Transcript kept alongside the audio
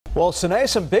Well, Sine,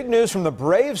 some big news from the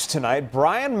Braves tonight.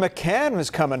 Brian McCann is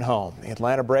coming home. The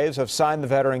Atlanta Braves have signed the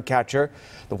veteran catcher.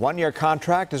 The one-year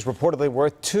contract is reportedly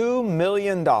worth $2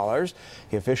 million.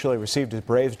 He officially received his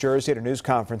Braves jersey at a news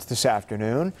conference this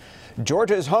afternoon.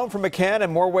 Georgia is home for McCann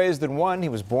in more ways than one. He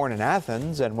was born in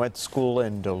Athens and went to school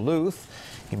in Duluth.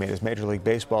 He made his Major League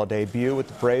Baseball debut with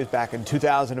the Braves back in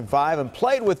 2005 and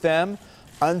played with them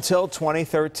until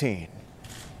 2013.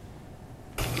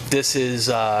 This is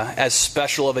as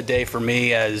special of a day for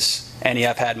me as any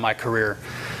I've had in my career.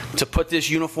 To put this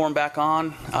uniform back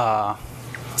on,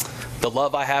 the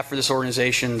love I have for this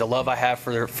organization, the love I have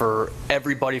for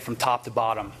everybody from top to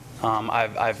bottom,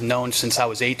 I've known since I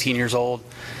was 18 years old.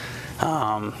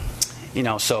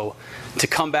 So to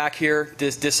come back here,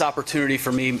 this opportunity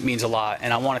for me means a lot,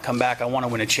 and I want to come back. I want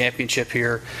to win a championship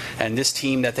here, and this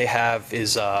team that they have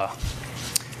is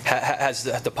has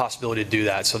the possibility to do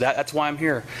that. So that's why I'm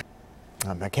here.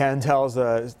 McCann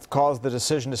calls the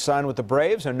decision to sign with the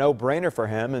Braves a no-brainer for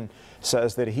him and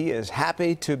says that he is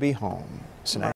happy to be home.